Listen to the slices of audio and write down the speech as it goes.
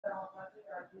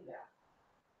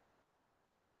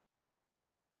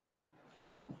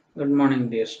Good morning,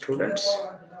 dear students.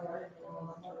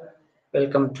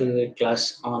 Welcome to the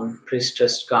class on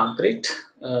pre-stressed concrete.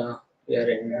 We are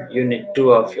in Unit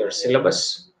 2 of your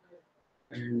syllabus,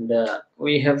 and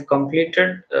we have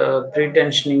completed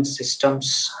pre-tensioning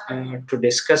systems to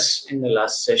discuss in the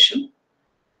last session.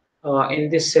 In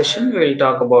this session, we will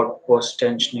talk about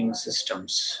post-tensioning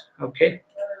systems. Okay,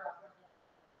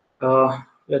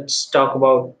 let's talk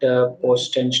about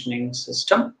post-tensioning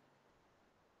system.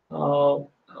 Uh,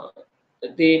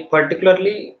 the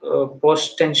particularly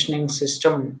post-tensioning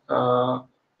system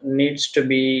needs to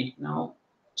be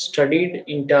studied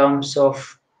in terms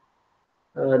of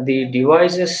the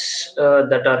devices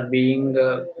that are being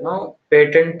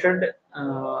patented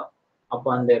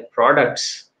upon their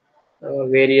products.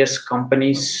 Various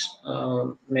companies,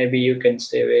 maybe you can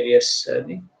say various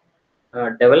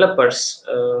developers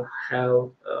have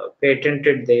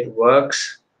patented their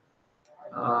works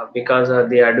because of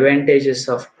the advantages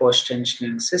of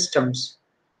post-tensioning systems.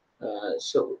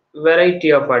 So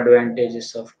variety of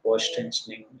advantages of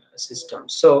post-tensioning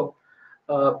systems. So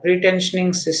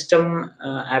pre-tensioning system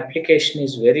application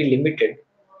is very limited,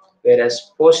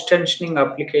 whereas post-tensioning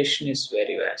application is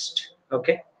very vast.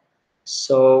 Okay,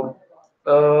 so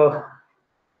uh,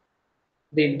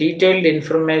 the detailed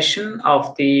information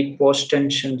of the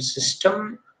post-tension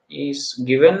system is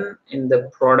given in the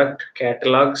product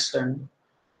catalogs and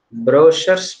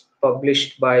brochures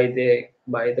published by the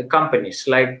companies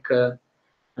like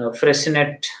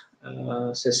Fresinet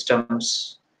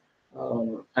systems.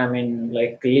 I mean,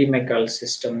 like Lee Mecal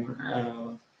system,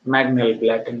 Magnell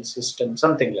Blatten system,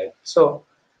 something like that. So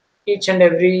each and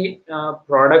every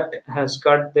product has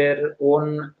got their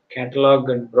own catalog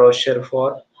and brochure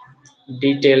for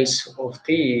details of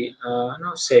the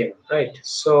same, right?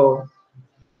 So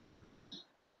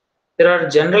there are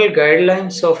general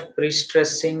guidelines of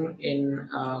pre-stressing in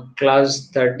class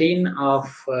 13 of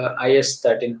IS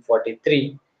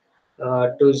 1343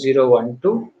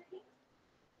 2012.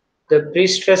 The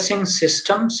pre-stressing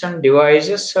systems and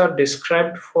devices are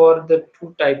described for the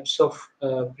two types of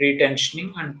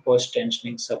pre-tensioning and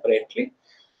post-tensioning separately.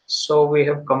 So we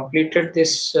have completed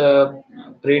this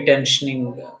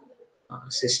pre-tensioning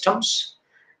systems,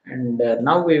 and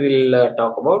now we will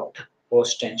talk about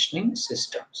post-tensioning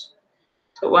systems.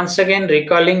 So once again,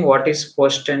 recalling what is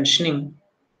post-tensioning,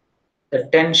 the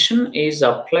tension is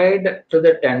applied to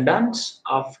the tendons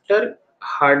after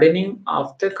hardening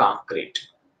of the concrete.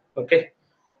 Okay.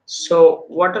 So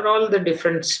what are all the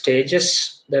different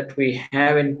stages that we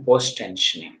have in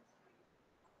post-tensioning?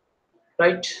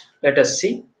 Right. Let us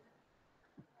see.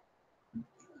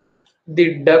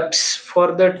 The ducts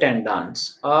for the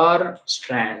tendons or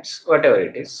strands, whatever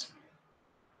it is,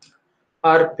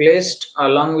 are placed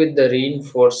along with the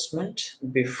reinforcement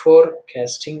before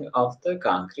casting of the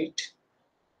concrete.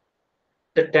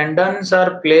 The tendons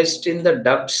are placed in the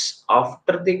ducts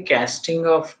after the casting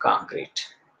of concrete.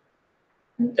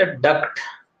 The duct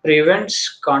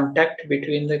prevents contact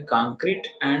between the concrete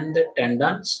and the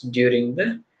tendons during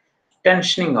the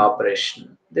tensioning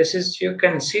operation. This is, you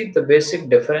can see the basic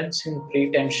difference in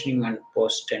pre-tensioning and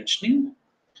post-tensioning.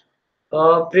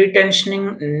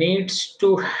 Pre-tensioning needs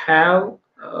to have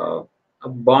a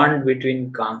bond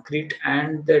between concrete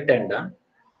and the tendon.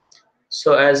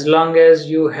 So as long as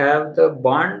you have the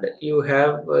bond, you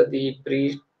have the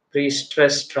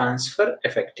pre-stress transfer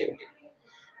effectively.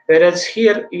 Whereas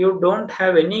here you don't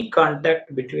have any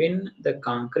contact between the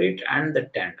concrete and the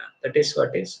tendon. That is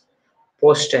what is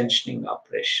post-tensioning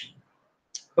operation.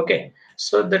 Okay,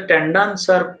 so the tendons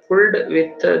are pulled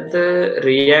with the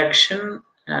reaction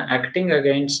acting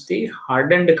against the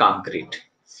hardened concrete.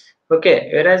 Okay,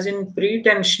 whereas in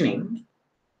pre-tensioning,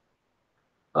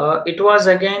 it was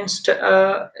against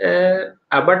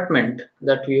abutment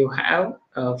that you have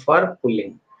for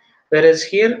pulling. Whereas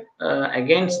here,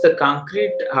 against the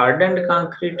concrete, hardened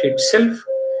concrete itself,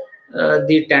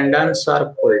 the tendons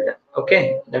are pulled.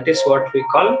 Okay, that is what we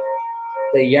call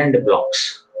the end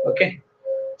blocks. Okay,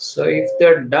 so if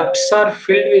the ducts are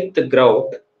filled with the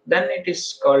grout, then it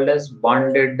is called as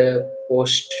bonded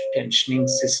post-tensioning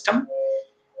system.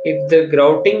 If the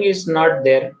grouting is not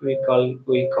there, we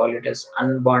call it as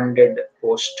unbonded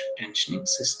post-tensioning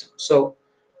system. So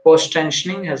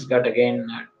post-tensioning has got again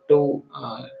two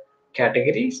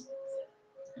categories.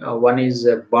 One is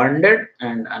bonded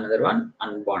and another one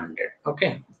unbonded.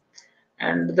 Okay,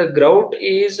 and the grout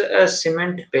is a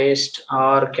cement paste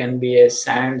or can be a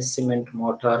sand cement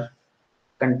mortar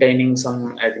containing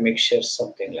some admixtures,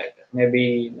 something like that.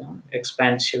 Maybe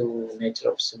expansive nature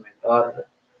of cement or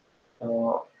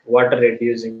water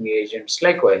reducing agents.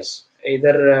 Likewise,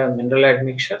 either mineral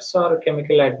admixtures or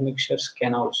chemical admixtures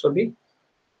can also be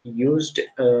used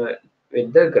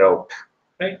with the grout,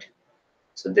 right?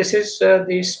 So this is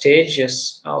the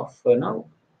stages of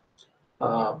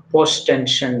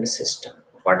post-tensioned system.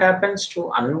 What happens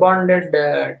to unbonded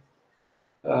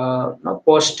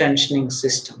post-tensioning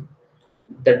system?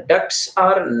 The ducts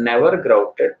are never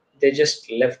grouted; they just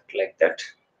left like that,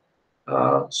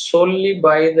 solely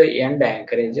by the end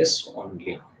anchorages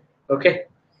only. Okay,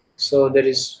 so there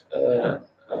is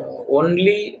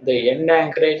only the end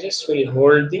anchorages will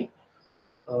hold the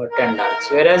tendons,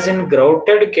 whereas in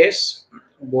grouted case,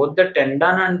 both the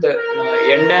tendon and the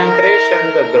end anchorage and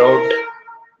the grout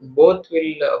both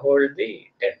will hold the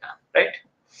tendon, right?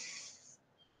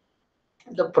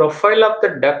 The profile of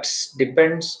the ducts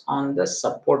depends on the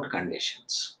support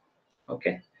conditions.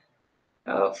 Okay,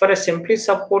 for a simply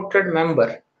supported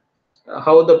member,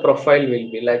 how the profile will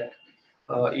be like,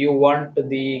 you want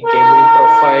the cable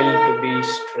profile to be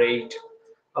straight,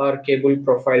 or cable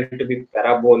profile to be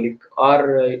parabolic, or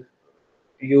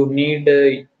you need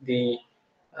the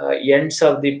ends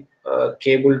of the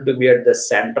cable to be at the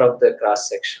center of the cross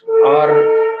section, or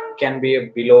can be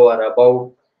below or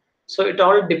above. So it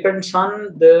all depends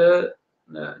on the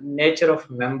nature of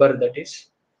member that is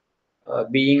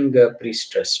being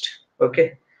pre-stressed.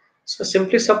 Okay, so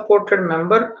simply supported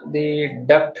member, the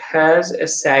duct has a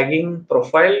sagging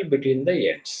profile between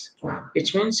the ends,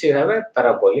 which means you have a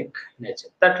parabolic nature.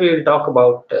 That we will talk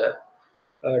about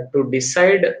to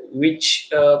decide which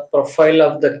profile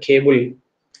of the cable.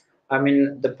 I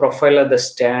mean, the profile of the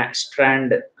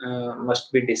strand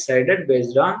must be decided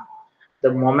based on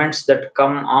the moments that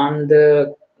come on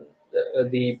the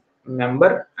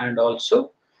member, and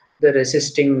also the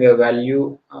resisting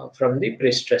value from the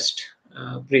pre-stress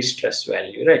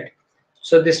value, right?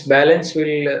 So this balance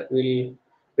will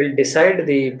decide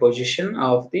the position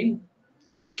of the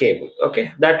cable.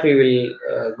 Okay, that we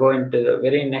will go into the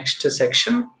very next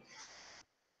section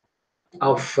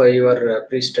of your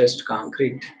pre-stressed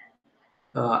concrete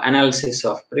analysis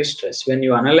of pre-stress. When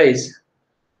you analyze,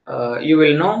 you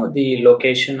will know the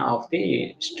location of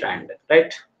the strand,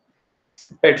 right?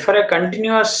 Right. For a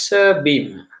continuous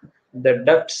beam, the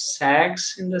duct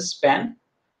sags in the span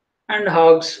and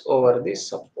hogs over the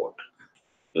support.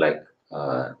 Like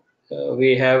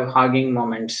we have hogging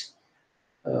moments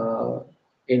uh,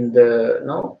 in the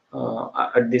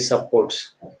at the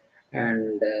supports,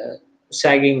 and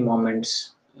sagging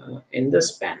moments in the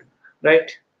span, right?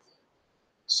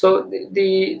 So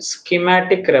the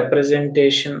schematic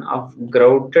representation of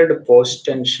grouted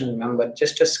post-tension member,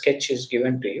 just a sketch is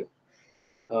given to you,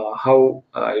 how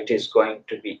it is going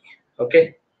to be.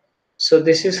 Okay, so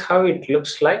this is how it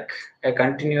looks like a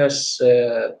continuous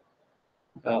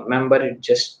member. It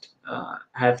just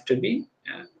have to be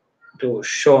to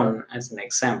shown as an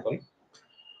example.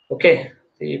 Okay,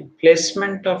 the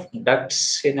placement of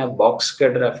ducts in a box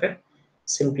girder of a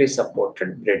simply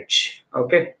supported bridge.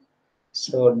 Okay,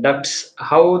 so ducts,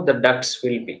 how the ducts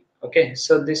will be. Okay,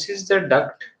 so this is the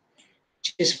duct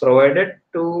which is provided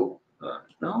to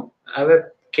have a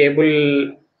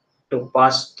cable to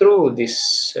pass through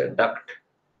this duct.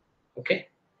 Okay,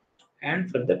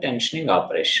 and for the tensioning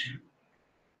operation,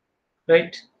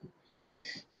 right?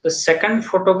 The second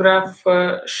photograph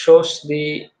shows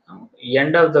the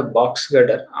end of the box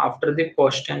girder after the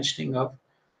post tensioning of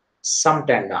some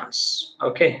tendons.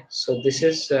 Okay, so this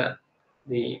is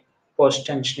the post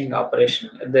tensioning operation,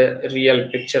 the real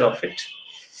picture of it.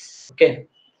 Okay,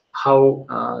 how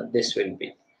this will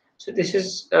be. So this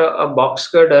is a box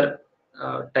girder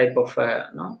type of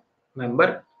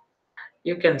member.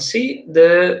 You can see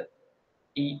this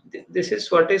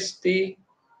is what is the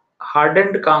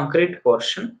hardened concrete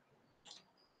portion,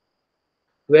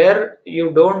 where you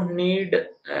don't need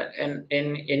in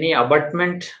any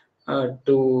abutment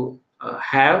to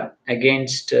have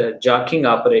against jacking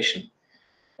operation.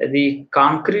 The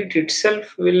concrete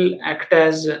itself will act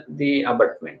as the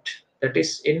abutment, that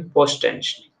is in post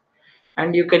tensioning.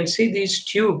 And you can see these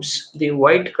tubes, the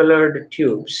white colored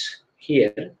tubes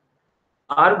here,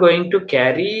 are going to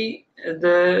carry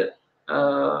the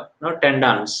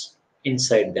tendons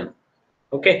inside them.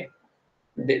 Okay,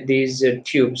 these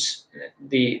tubes,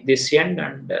 this end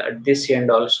and this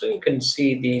end also, you can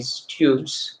see these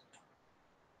tubes.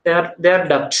 They are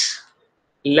ducts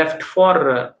left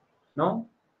for no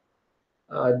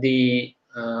the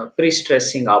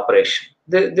pre-stressing operation.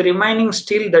 The remaining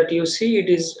steel that you see, it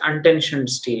is untensioned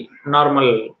steel,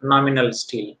 normal nominal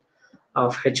steel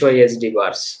of HYSD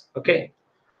bars. Okay,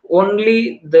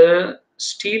 only the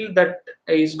steel that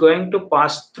is going to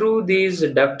pass through these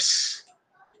ducts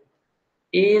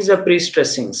is a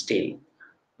pre-stressing steel,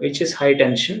 which is high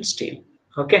tension steel.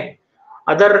 Okay.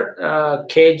 Other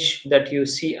cage that you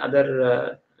see,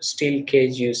 other steel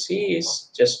cage you see is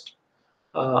just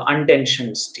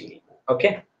untensioned steel.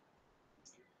 Okay.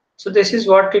 So this is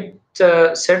what it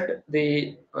said,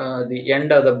 the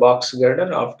end of the box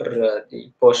girder after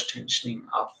the post tensioning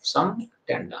of some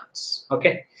tendons.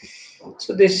 Okay.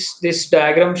 So this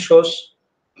diagram shows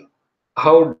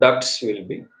how ducts will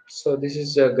be. So this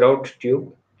is a grout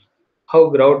tube. How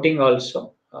grouting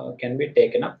also can be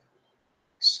taken up.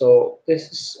 So this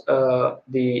is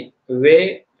the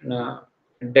way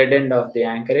dead end of the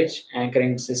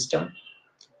anchoring system.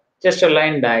 Just a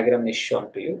line diagram is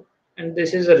shown to you, and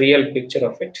this is a real picture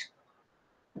of it.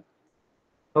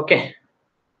 Okay,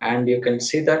 and you can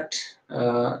see that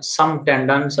some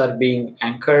tendons are being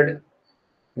anchored.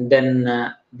 Then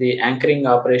the anchoring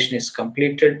operation is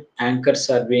completed. Anchors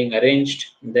are being arranged.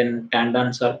 Then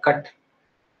tendons are cut.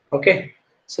 Okay,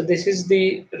 so this is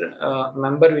the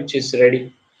member which is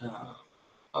ready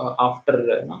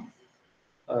after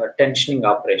tensioning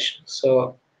operation.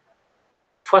 So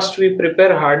first we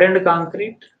prepare hardened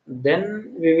concrete,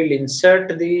 then we will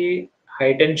insert the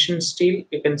high tension steel.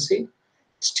 You can see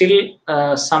still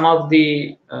some of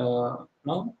the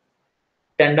no,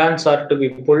 tendons are to be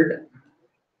pulled.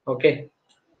 Okay,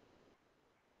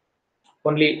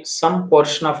 only some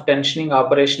portion of tensioning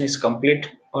operation is complete.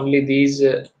 Only these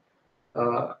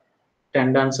uh,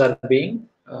 tendons are being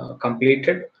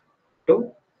completed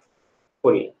to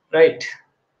pull, right?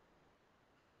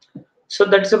 So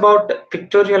that's about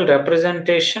pictorial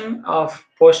representation of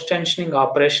post-tensioning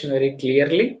operation very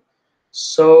clearly.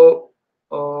 So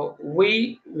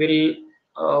we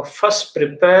will first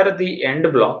prepare the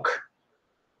end block,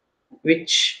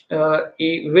 which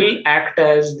will act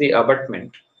as the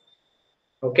abutment.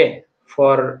 Okay,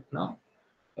 for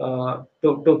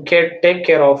take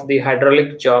care of the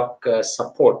hydraulic jock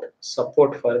support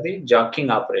for the jacking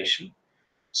operation,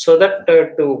 so that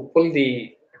to pull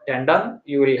the tendon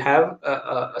you will have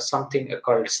something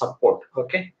called support.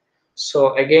 Okay,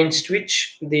 so against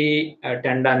which the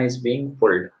tendon is being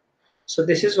pulled. So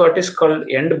this is what is called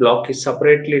end block, is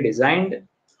separately designed.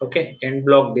 Okay, end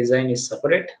block design is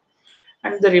separate,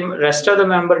 and the rest of the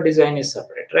member design is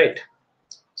separate, right?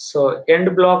 So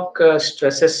end block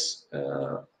stresses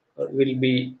will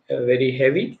be very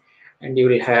heavy, and you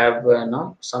will have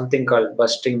something called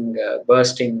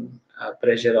bursting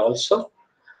pressure also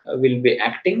will be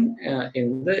acting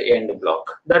in the end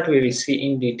block. That we will see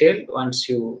in detail once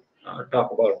you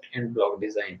talk about end block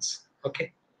designs.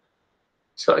 Okay.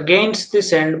 So against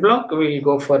this end block, we will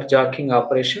go for jacking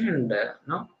operation and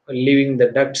leaving the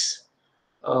ducts,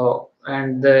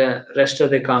 and the rest of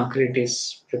the concrete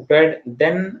is prepared.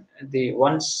 Then the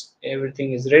once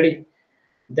everything is ready,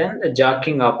 then the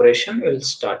jacking operation will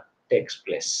start takes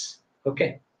place.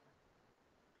 Okay,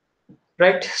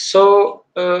 right. So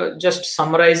just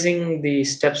summarizing the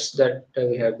steps that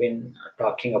we have been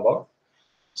talking about.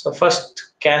 So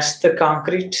first, cast the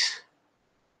concrete,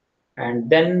 and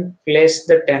then place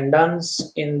the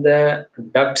tendons in the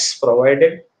ducts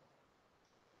provided.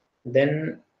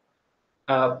 Then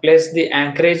place the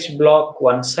anchorage block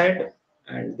one side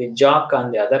and the jock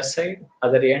on the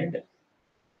other end.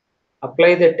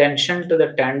 Apply the tension to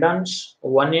the tendons.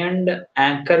 One end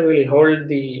anchor will hold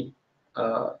the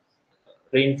uh,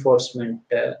 reinforcement,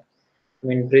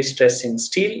 pre-stressing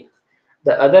steel.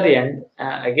 The other end,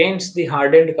 against the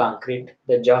hardened concrete,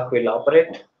 the jock will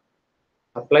operate.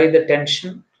 Apply the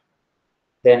tension,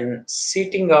 then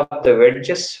seating of the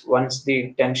wedges. Once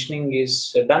the tensioning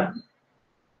is done,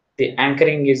 the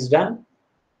anchoring is done,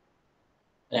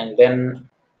 and then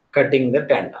cutting the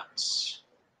tendons.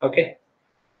 Okay,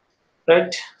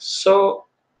 right. So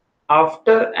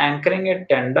after anchoring a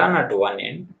tendon at one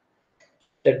end,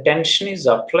 the tension is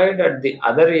applied at the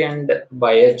other end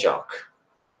by a jock.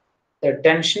 The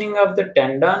tensioning of the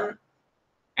tendon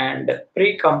and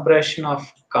pre-compression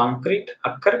of concrete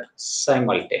occur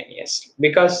simultaneously,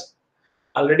 because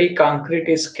already concrete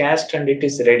is cast and it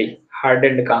is ready.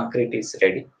 Hardened concrete is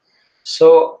ready.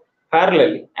 So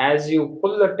parallelly, as you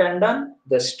pull the tendon,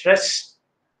 the stress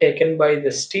taken by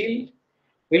the steel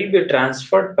will be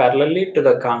transferred parallelly to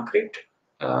the concrete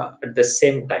at the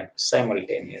same time,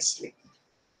 simultaneously.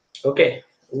 Okay.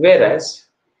 Whereas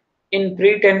in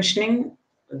pre-tensioning,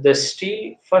 the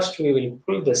steel, first we will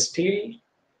pull the steel,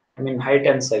 high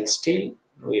tensile steel,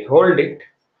 we hold it,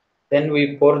 then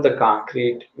we pour the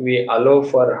concrete, we allow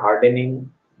for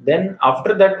hardening, then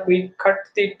after that we cut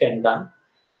the tendon,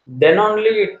 then only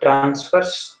it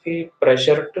transfers the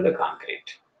pressure to the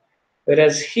concrete.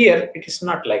 Whereas here it is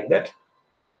not like that.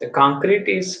 The concrete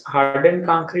is hardened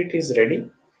concrete is ready,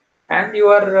 and you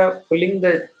are pulling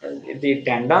the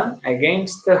tendon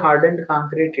against the hardened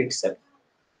concrete itself.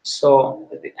 So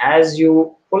as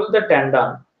you pull the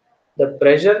tendon, the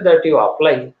pressure that you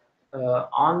apply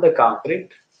on the concrete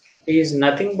is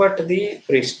nothing but the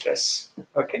pre-stress.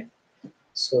 Okay,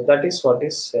 so that is what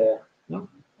is no?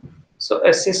 So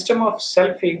a system of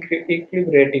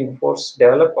self-equilibrating force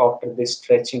develop after the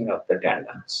stretching of the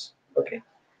tendons. Okay,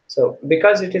 so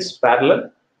because it is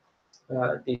parallel,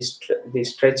 the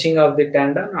stretching of the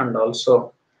tendon and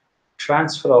also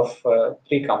transfer of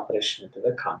pre-compression to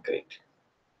the concrete.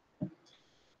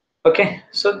 Okay,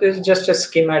 so this is just a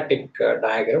schematic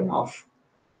diagram of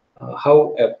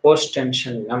how a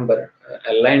post-tension member,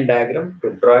 a line diagram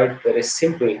to draw it very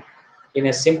simply in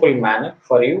a simple manner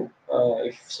for you.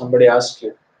 If somebody asks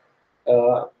you,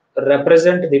 uh,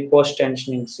 represent the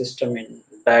post-tensioning system in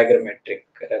diagrammatic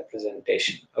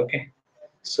representation. Okay,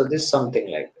 so this is something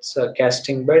like this: a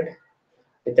casting bed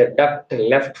with a duct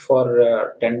left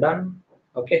for tendon.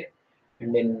 Okay,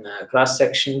 and in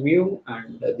cross-section view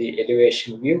and the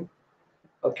elevation view.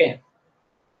 Okay,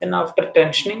 then after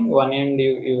tensioning, one end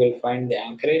you will find the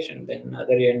anchorage, and then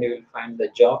other end you will find the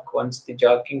jock. Once the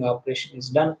jocking operation is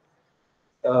done,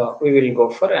 we will go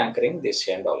for anchoring this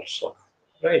end also,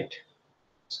 right?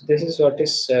 So this is what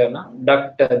is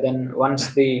duct. Then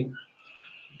once the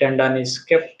tendon is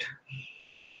kept,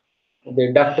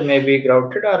 the duct may be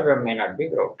grouted or may not be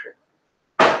grouted.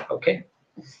 Okay.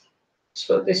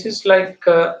 So this is like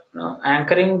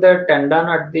anchoring the tendon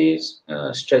at the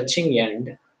stretching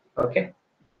end. Okay.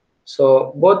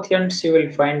 So both ends you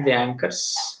will find the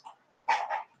anchors,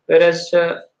 whereas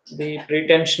the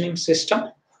pre-tensioning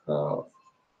system, uh,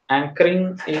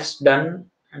 anchoring is done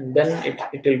and then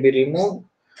it will be removed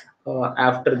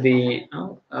after the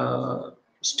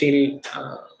steel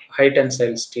high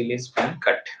tensile steel is being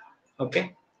cut.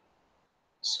 Okay,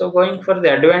 so going for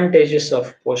the advantages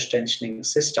of post-tensioning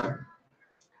system,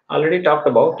 already talked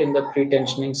about in the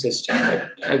pre-tensioning system,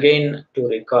 but again to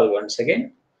recall once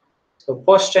again. So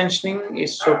post-tensioning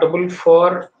is suitable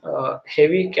for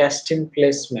heavy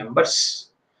cast-in-place members,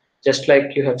 just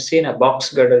like you have seen a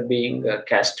box girder being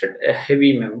casted, a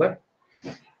heavy member.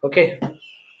 Okay,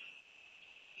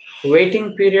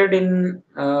 waiting period in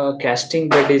casting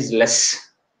bed is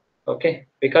less. Okay,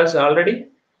 because already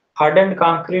hardened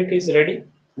concrete is ready.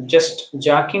 Just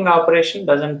jacking operation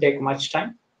doesn't take much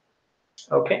time.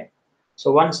 Okay,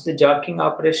 so once the jacking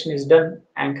operation is done,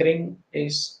 anchoring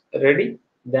is ready,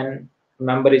 then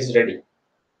member is ready,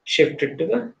 shifted to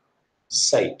the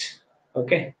site.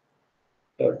 Okay,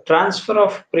 so transfer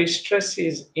of pre-stress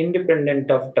is independent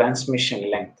of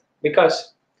transmission length,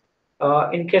 because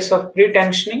in case of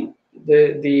pre-tensioning,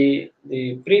 the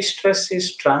pre-stress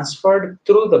is transferred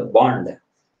through the bond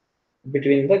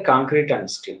between the concrete and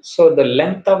steel. So the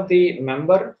length of the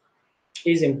member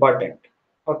is important,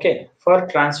 okay, for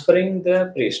transferring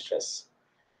the pre-stress.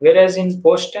 Whereas in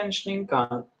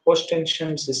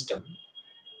post-tension system,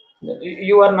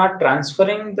 you are not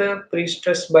transferring the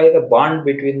pre-stress by the bond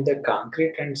between the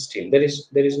concrete and steel. There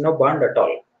is no bond at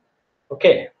all.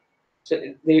 Okay, so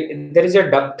there is a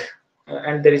duct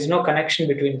and there is no connection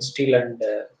between steel and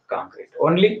concrete.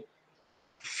 Only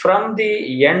from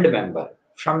the end member,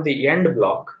 from the end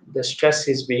block, the stress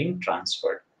is being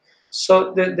transferred.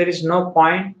 So there is no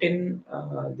point in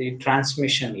the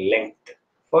transmission length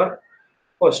for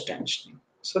post tensioning.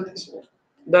 So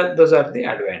those are the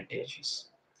advantages.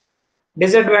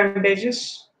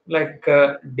 Disadvantages, like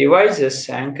devices,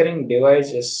 anchoring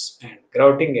devices, and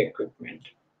grouting equipment.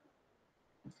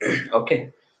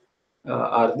 Okay,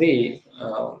 are the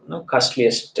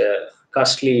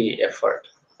costly effort.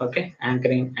 Okay,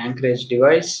 anchorage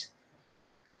device,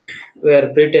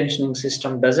 where pre-tensioning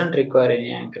system doesn't require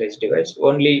any anchorage device,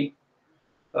 only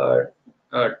uh,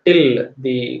 till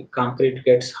the concrete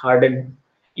gets hardened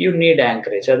you need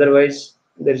anchorage, otherwise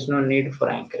there is no need for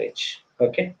anchorage.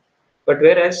 Okay, but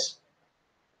whereas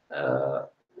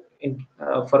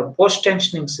for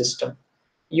post-tensioning system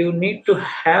you need to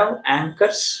have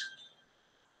anchors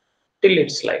till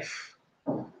its life.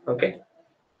 Okay,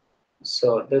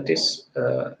 so that is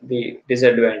the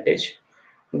disadvantage.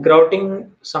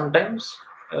 Grouting, sometimes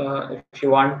if you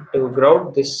want to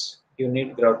grout this, you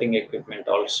need grouting equipment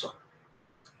also.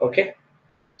 Okay,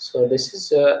 so this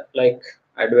is like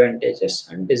advantages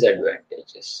and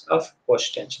disadvantages of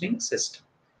post tensioning system.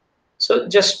 So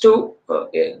just to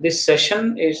this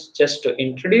session is just to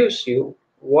introduce you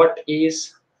what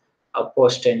is a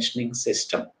post tensioning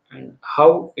system and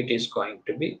how it is going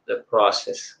to be the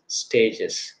process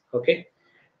stages. Okay,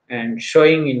 and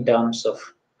showing in terms of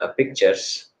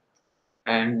pictures.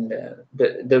 and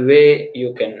the way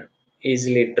you can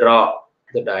easily draw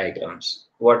the diagrams.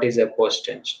 What is a post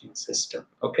tensioning system?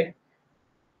 Okay,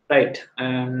 right.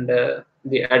 And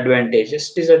the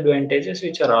advantages, disadvantages,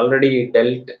 which are already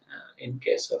dealt in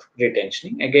case of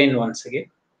retensioning. Again, once again,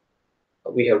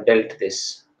 we have dealt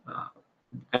this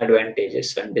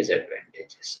advantages and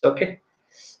disadvantages. Okay.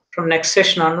 From next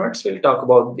session onwards, we'll talk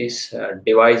about these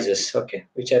devices. Okay,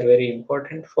 which are very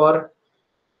important for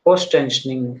post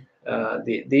tensioning.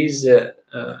 These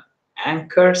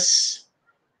anchors,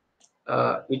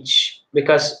 which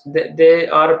because they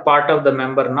are part of the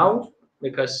member now,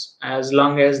 because as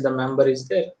long as the member is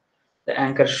there, the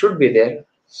anchor should be there.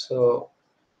 So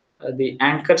the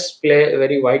anchors play a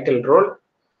very vital role.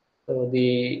 So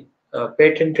the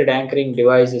patented anchoring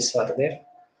devices are there.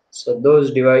 So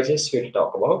those devices we'll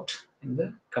talk about in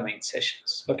the coming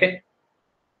sessions. Okay,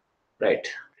 right.